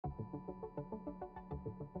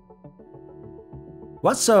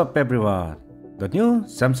What's up everyone? The new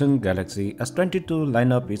Samsung Galaxy S22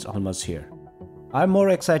 lineup is almost here. I'm more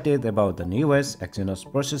excited about the newest Exynos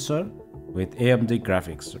processor with AMD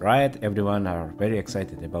graphics, right? Everyone are very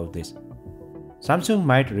excited about this. Samsung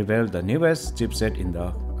might reveal the newest chipset in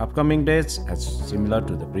the upcoming days as similar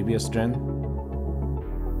to the previous trend.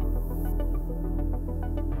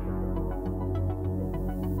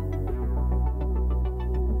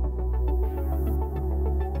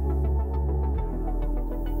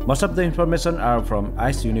 Most of the information are from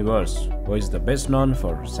Ice Universe, who is the best known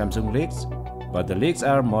for Samsung leaks, but the leaks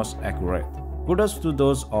are most accurate. Kudos to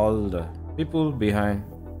those all the people behind.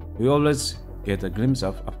 We always get a glimpse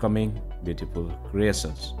of upcoming beautiful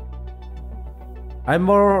creations. I'm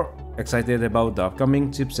more excited about the upcoming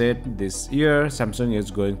chipset. This year, Samsung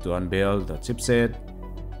is going to unveil the chipset,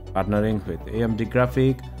 partnering with AMD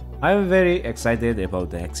graphic. I'm very excited about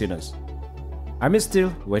the Exynos. I'm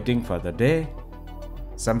still waiting for the day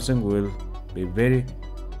Samsung will be very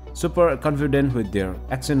super confident with their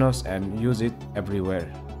Exynos and use it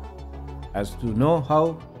everywhere, as to know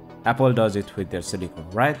how Apple does it with their silicon,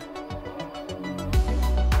 right?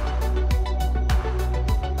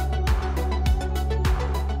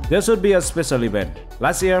 There should be a special event.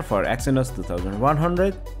 Last year for Exynos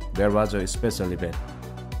 2100, there was a special event.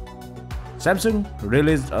 Samsung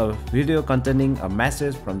released a video containing a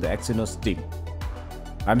message from the Exynos team.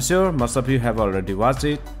 I'm sure most of you have already watched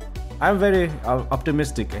it. I'm very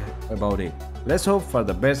optimistic about it. Let's hope for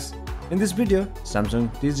the best. In this video, Samsung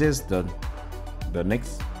teases the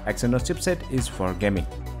next Exynos chipset is for gaming.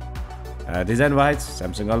 Design-wise,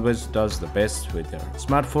 Samsung always does the best with their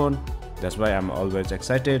smartphone. That's why I'm always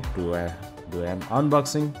excited to do an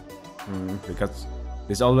unboxing because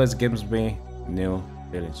this always gives me new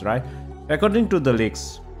feelings, right? According to the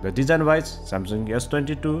leaks, the design-wise, Samsung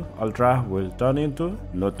S22 Ultra will turn into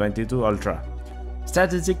Note 22 Ultra.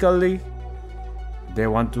 Strategically, they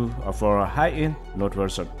want to offer a high-end Note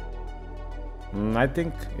version. I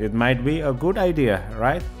think it might be a good idea,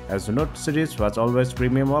 right? As the Note series was always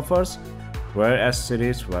premium offers, whereas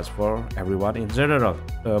series was for everyone in general.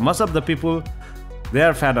 Most of the people, they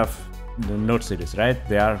are fan of the Note series, right?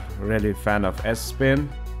 They are really fan of S Pen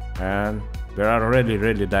and they are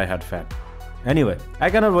really die-hard fan. Anyway,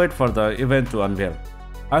 I cannot wait for the event to unveil.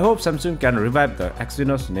 I hope Samsung can revive the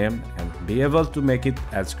Exynos name and be able to make it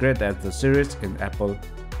as great as the series in Apple's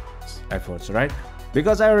efforts, right?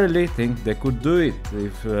 Because I really think they could do it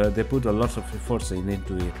if they put a lot of efforts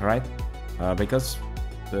into it, right? Because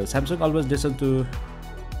Samsung always listen to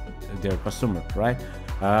their customer, right?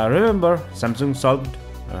 Remember, Samsung solved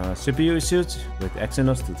CPU issues with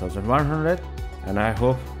Exynos 2100, and I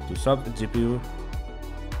hope to solve the GPU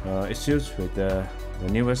issues with the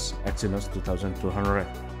newest Exynos 2200,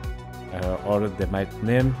 or they might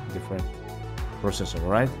name different processor,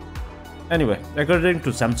 right? Anyway, according to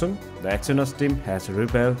Samsung, the Exynos team has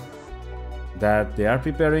revealed that they are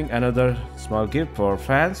preparing another small gift for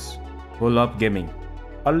fans who love gaming.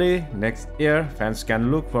 Early next year, fans can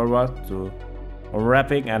look forward to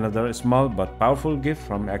unwrapping another small but powerful gift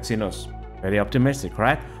from Exynos. Very optimistic,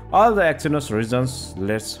 right? All the Exynos reasons,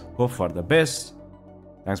 let's hope for the best.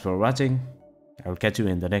 Thanks for watching. I will catch you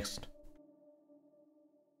in the next.